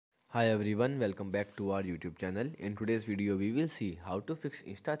Hi everyone, welcome back to our YouTube channel. In today's video we will see how to fix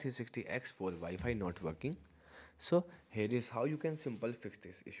Insta360 X4 Wi-Fi not working. So here is how you can simple fix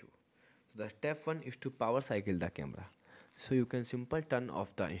this issue. So the step 1 is to power cycle the camera. So you can simple turn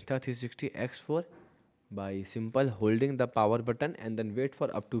off the Insta360 X4 by simple holding the power button and then wait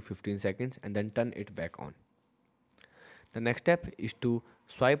for up to 15 seconds and then turn it back on. The next step is to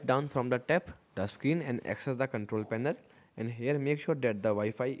swipe down from the tab the screen and access the control panel, and here make sure that the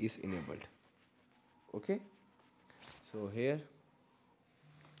Wi-Fi is enabled. Okay, so here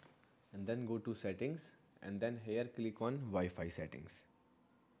and then go to settings and then here click on Wi-Fi settings.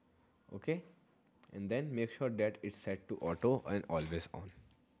 Okay, and then make sure that it's set to auto and always on.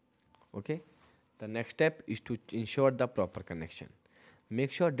 Okay, the next step is to ensure the proper connection.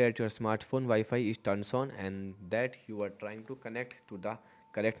 Make sure that your smartphone Wi-Fi is turned on and that you are trying to connect to the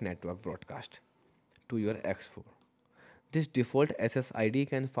correct network broadcast to your X4. This default SSID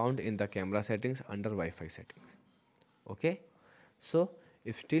can found in the camera settings under Wi-Fi settings. Okay, so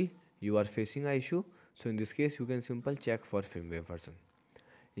if still you are facing a issue, so in this case you can simple check for firmware version.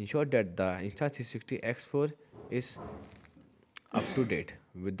 Ensure that the Insta360 X4 is up to date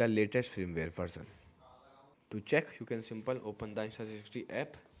with the latest firmware version. To check, you can simple open the Insta360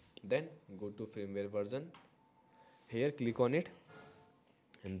 app, then go to firmware version. Here click on it,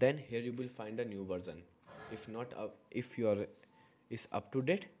 and then here you will find a new version. If not, if your is up to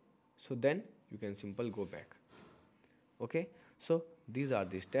date, so then you can simple go back. Okay, so these are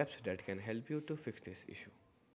the steps that can help you to fix this issue.